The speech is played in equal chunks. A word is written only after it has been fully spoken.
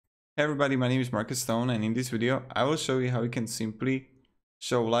Hey everybody, my name is Marcus Stone, and in this video I will show you how you can simply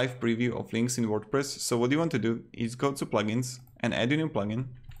show live preview of links in WordPress. So what you want to do is go to plugins and add a new plugin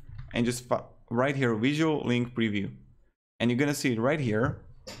and just right here visual link preview, and you're gonna see it right here.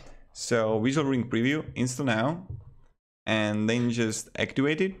 So visual link preview, install now, and then just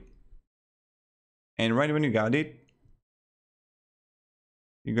activate it. And right when you got it,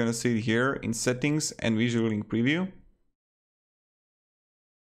 you're gonna see it here in settings and visual link preview.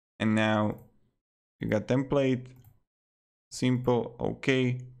 And now you got template, simple,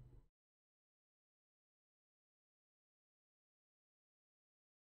 okay.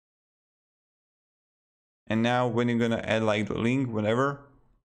 And now when you're gonna add like the link, whatever,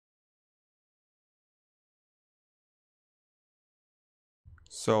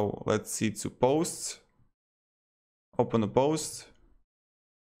 so let's see, to posts, open the post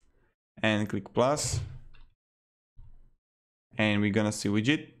and click plus, and we're gonna see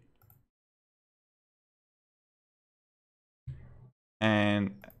widget.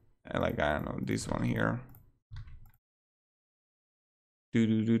 And like, I don't know, this one here.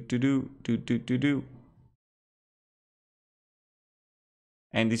 Do.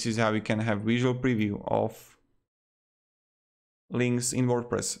 And this is how you can have visual preview of links in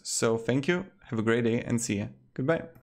WordPress. So thank you, have a great day, and see ya. Goodbye.